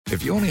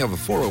If you only have a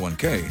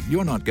 401k,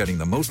 you're not getting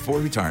the most for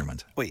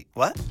retirement. Wait,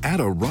 what? Add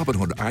a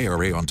Robinhood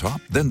IRA on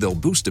top, then they'll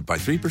boost it by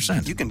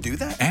 3%. You can do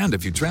that? And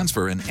if you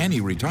transfer in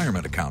any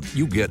retirement account,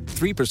 you get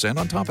 3%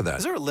 on top of that.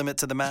 Is there a limit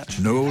to the match?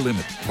 No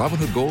limit.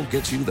 Robinhood Gold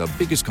gets you the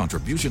biggest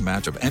contribution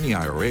match of any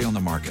IRA on the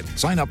market.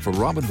 Sign up for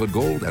Robinhood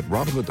Gold at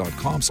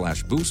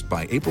Robinhood.com/boost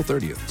by April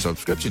 30th.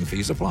 Subscription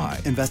fees apply.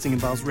 Investing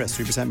involves risk.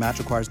 3% match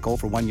requires gold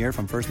for 1 year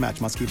from first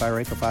match. Must keep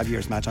IRA for 5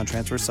 years. Match on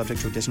transfers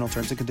subject to additional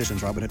terms and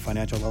conditions. Robinhood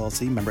Financial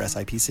LLC, member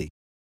SIPC.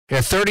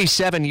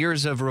 37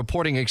 years of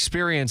reporting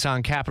experience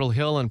on Capitol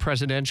Hill and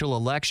presidential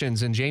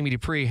elections, and Jamie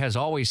Dupree has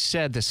always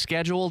said the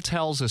schedule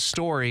tells a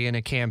story in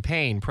a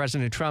campaign.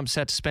 President Trump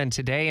set to spend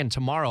today and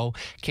tomorrow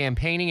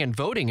campaigning and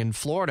voting in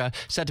Florida,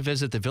 set to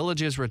visit the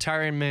Villages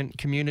retirement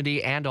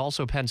community and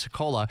also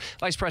Pensacola.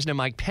 Vice President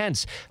Mike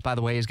Pence, by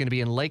the way, is going to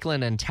be in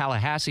Lakeland and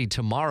Tallahassee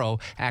tomorrow.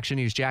 Action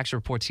News Jax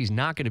reports he's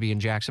not going to be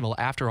in Jacksonville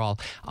after all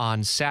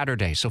on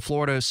Saturday. So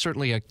Florida is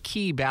certainly a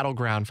key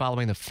battleground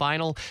following the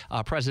final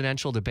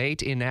presidential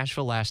debate in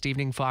Nashville last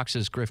evening.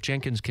 Fox's Griff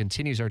Jenkins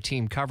continues our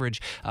team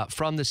coverage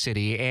from the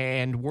city.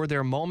 And were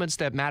there moments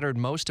that mattered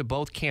most to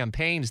both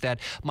campaigns that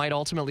might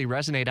ultimately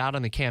resonate out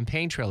on the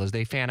campaign trail as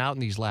they fan out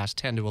in these last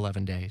 10 to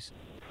 11 days?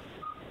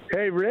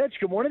 Hey, Rich,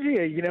 good morning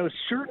to you.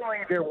 Certainly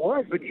there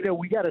was, but,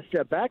 we got to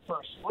step back for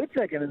a split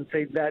second and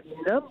say that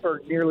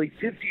number, nearly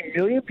 50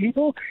 million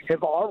people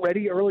have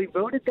already early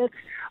voted. That's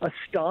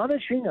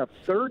astonishing, a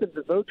third of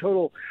the vote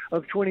total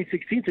of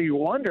 2016. So you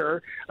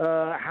wonder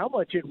how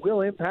much it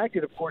will impact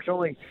it. Of course,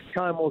 only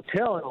time will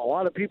tell, and a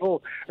lot of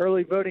people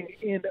early voting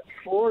in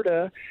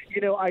Florida.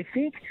 I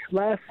think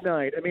last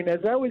night,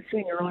 as I was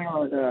saying earlier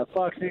on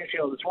Fox News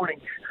Channel this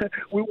morning,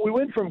 we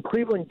went from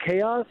Cleveland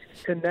chaos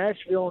to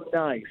Nashville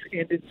nice,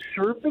 and it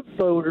served the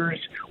voters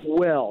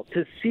well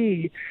to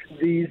see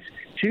these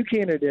two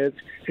candidates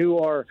who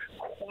are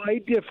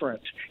quite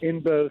different in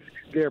both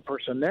their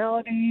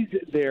personalities,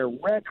 their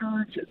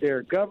records,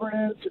 their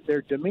governance,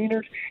 their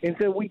demeanors. And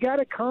so we got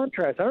a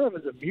contrast. I don't know if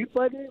it's a mute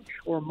button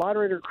or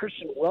moderator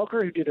Kristen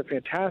Welker, who did a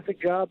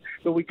fantastic job,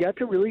 but we got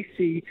to really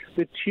see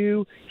the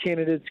two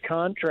candidates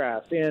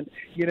contrast. And,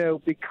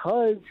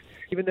 because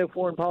even though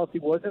foreign policy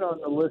wasn't on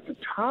the list of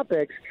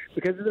topics,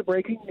 because of the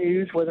breaking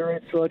news, whether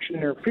it's election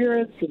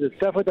interference or the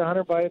stuff with the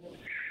Hunter Biden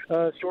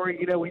story,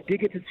 we did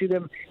get to see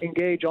them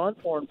engage on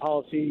foreign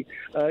policy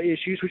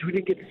issues, which we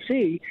didn't get to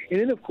see. And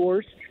then, of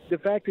course, the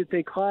fact that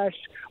they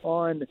clashed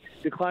on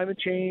the climate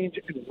change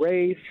and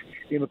race,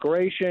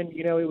 immigration,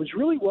 it was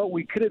really what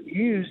we could have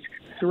used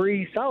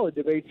 3 solid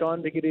debates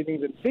on to get an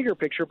even bigger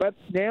picture. But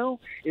now,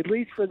 at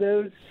least for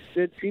those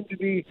that seem to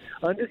be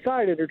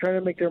undecided or trying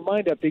to make their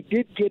mind up, they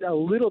did get a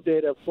little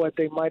bit of what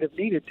they might have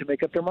needed to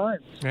make up their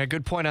minds. Yeah,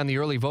 good point on the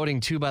early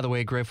voting, too, by the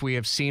way, Griff. We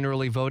have seen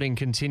early voting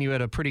continue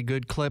at a pretty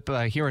good clip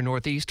here in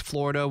Northeast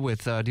Florida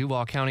with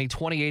Duval County.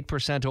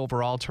 28%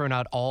 overall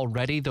turnout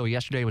already, though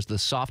yesterday was the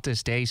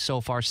softest day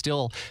so far.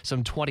 Still,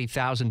 some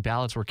 20,000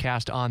 ballots were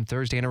cast on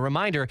Thursday. And a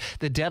reminder,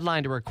 the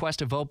deadline to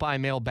request a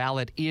vote-by-mail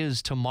ballot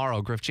is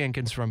tomorrow. Griff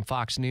Jenkins from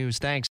Fox News.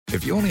 Thanks.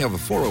 If you only have a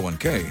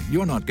 401k,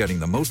 you're not getting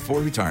the most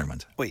for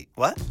retirement. Wait,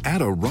 what?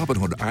 Add a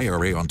Robinhood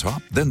IRA on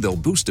top, then they'll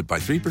boost it by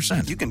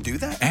 3%. You can do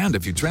that? And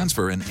if you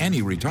transfer in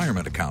any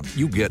retirement account,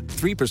 you get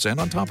 3%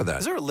 on top of that.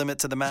 Is there a limit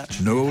to the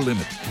match? No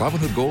limit.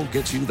 Robinhood Gold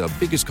gets you the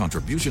biggest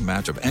contribution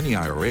match of any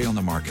IRA on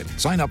the market.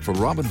 Sign up for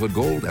Robinhood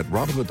Gold at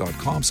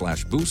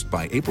Robinhood.com/boost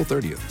by April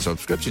 30th.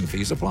 Subscription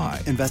fees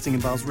apply. Investing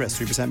involves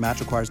risk. 3% match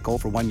requires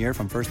gold for 1 year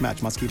from first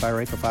match. Must keep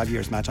IRA for 5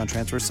 years. Match on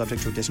transfers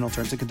subject to additional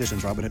terms and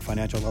conditions. Robinhood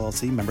Financial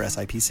LLC, member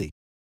SIPC.